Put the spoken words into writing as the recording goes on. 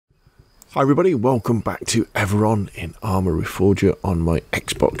Hi everybody, welcome back to Everon in Arma Reforger on my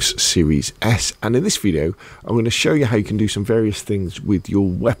Xbox Series S, and in this video I'm going to show you how you can do some various things with your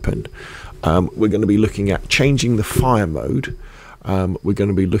weapon. We're going to be looking at changing the fire mode. We're going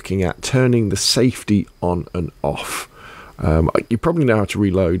to be looking at turning the safety on and off. You probably know how to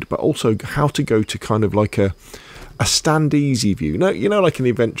reload, but also how to go to kind of like a stand easy view. You know, like in the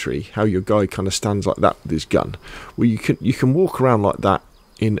inventory, how your guy kind of stands like that with his gun. Well, you can walk around like that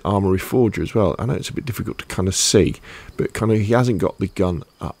in Arma Reforger as well. I know it's a bit difficult to kind of see, but kind of he hasn't got the gun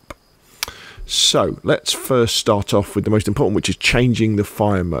up. So let's first start off with the most important, which is changing the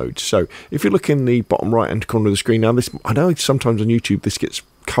fire mode. So if you look in the bottom right hand corner of the screen, now this, I know sometimes on YouTube this gets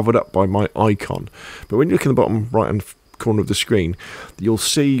covered up by my icon, but when you look in the bottom right hand corner of the screen, you'll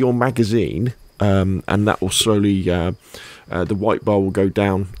see your magazine, and that will slowly the white bar will go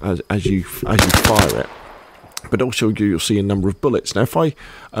down as you fire it. But also you'll see a number of bullets. Now if I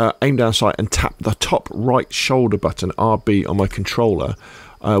aim down sight and tap the top right shoulder button, RB, on my controller,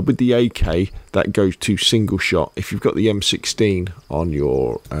 with the AK that goes to single shot. If you've got the M16 on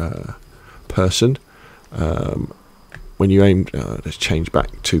your person, when you aim, let's change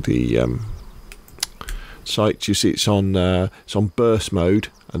back to the sight, you see it's on burst mode,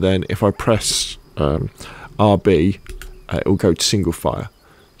 and then if I press RB, it will go to single fire.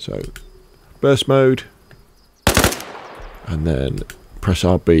 So burst mode, and then press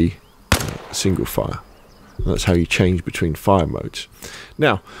RB, single fire. And that's how you change between fire modes.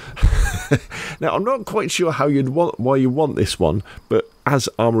 Now, I'm not quite sure how why you want this one, but as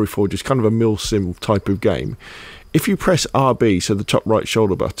Arma Reforger is kind of a milsim type of game, if you press RB, so the top right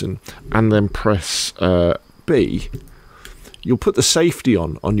shoulder button, and then press B, you'll put the safety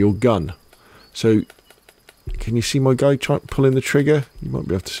on your gun. So, can you see my guy pulling the trigger? You might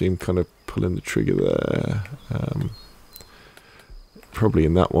be able to see him kind of pulling the trigger there. Probably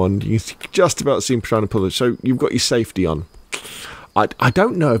in that one, you can just about see him trying to pull it. So you've got your safety on. I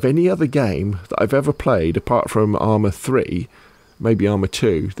don't know of any other game that I've ever played apart from Arma 3, maybe Arma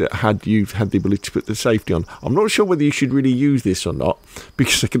 2, that you've had the ability to put the safety on. I'm not sure whether you should really use this or not,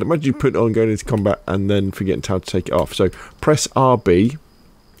 because I can imagine you put it on going into combat and then forgetting how to take it off. So press RB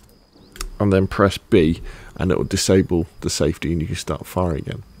and then press B, and it will disable the safety and you can start firing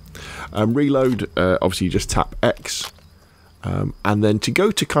again. Reload, obviously you just tap X. And then to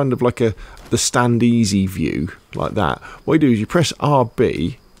go to kind of like the stand easy view like that, what you do is you press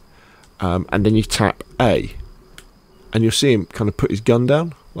RB, and then you tap A, and you'll see him kind of put his gun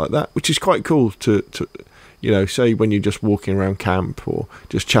down like that, which is quite cool to you know, say when you're just walking around camp or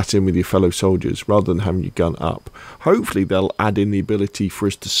just chatting with your fellow soldiers rather than having your gun up. Hopefully they'll add in the ability for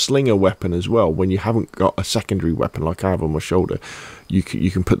us to sling a weapon as well when you haven't got a secondary weapon like I have on my shoulder. You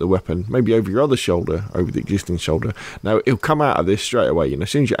can put the weapon maybe over your other shoulder, over the existing shoulder. Now it'll come out of this straight away. You know,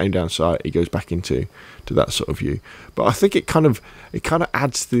 as soon as you aim down sight, it goes back into that sort of view. But I think it kind of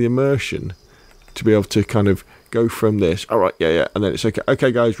adds to the immersion to be able to kind of go from this. All right, yeah, and then it's okay.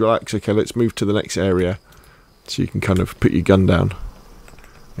 Okay, guys, relax. Okay, let's move to the next area. So you can kind of put your gun down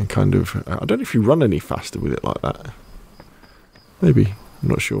and kind of, I don't know if you run any faster with it like that. Maybe, I'm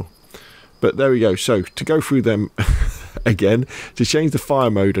not sure. But there we go. So to go through them again, to change the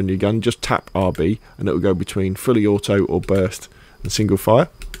fire mode on your gun, just tap RB and it will go between fully auto or burst and single fire,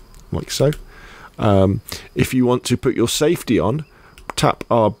 like so. If you want to put your safety on,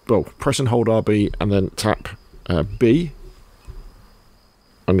 press and hold RB and then tap B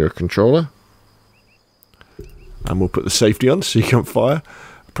on your controller. And we'll put the safety on so you can't fire.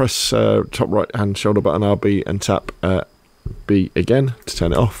 Press top right hand shoulder button RB and tap B again to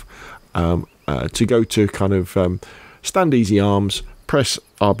turn it off. To go to kind of stand easy arms, press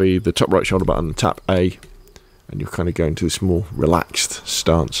RB, the top right shoulder button, and tap A, and you'll kind of go into this more relaxed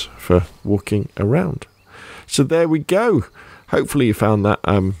stance for walking around. So there we go. Hopefully you found that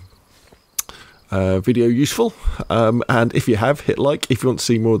video useful, and if you have, hit like. If you want to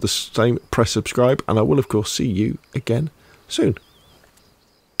see more of the same, press subscribe, and I will of course see you again soon.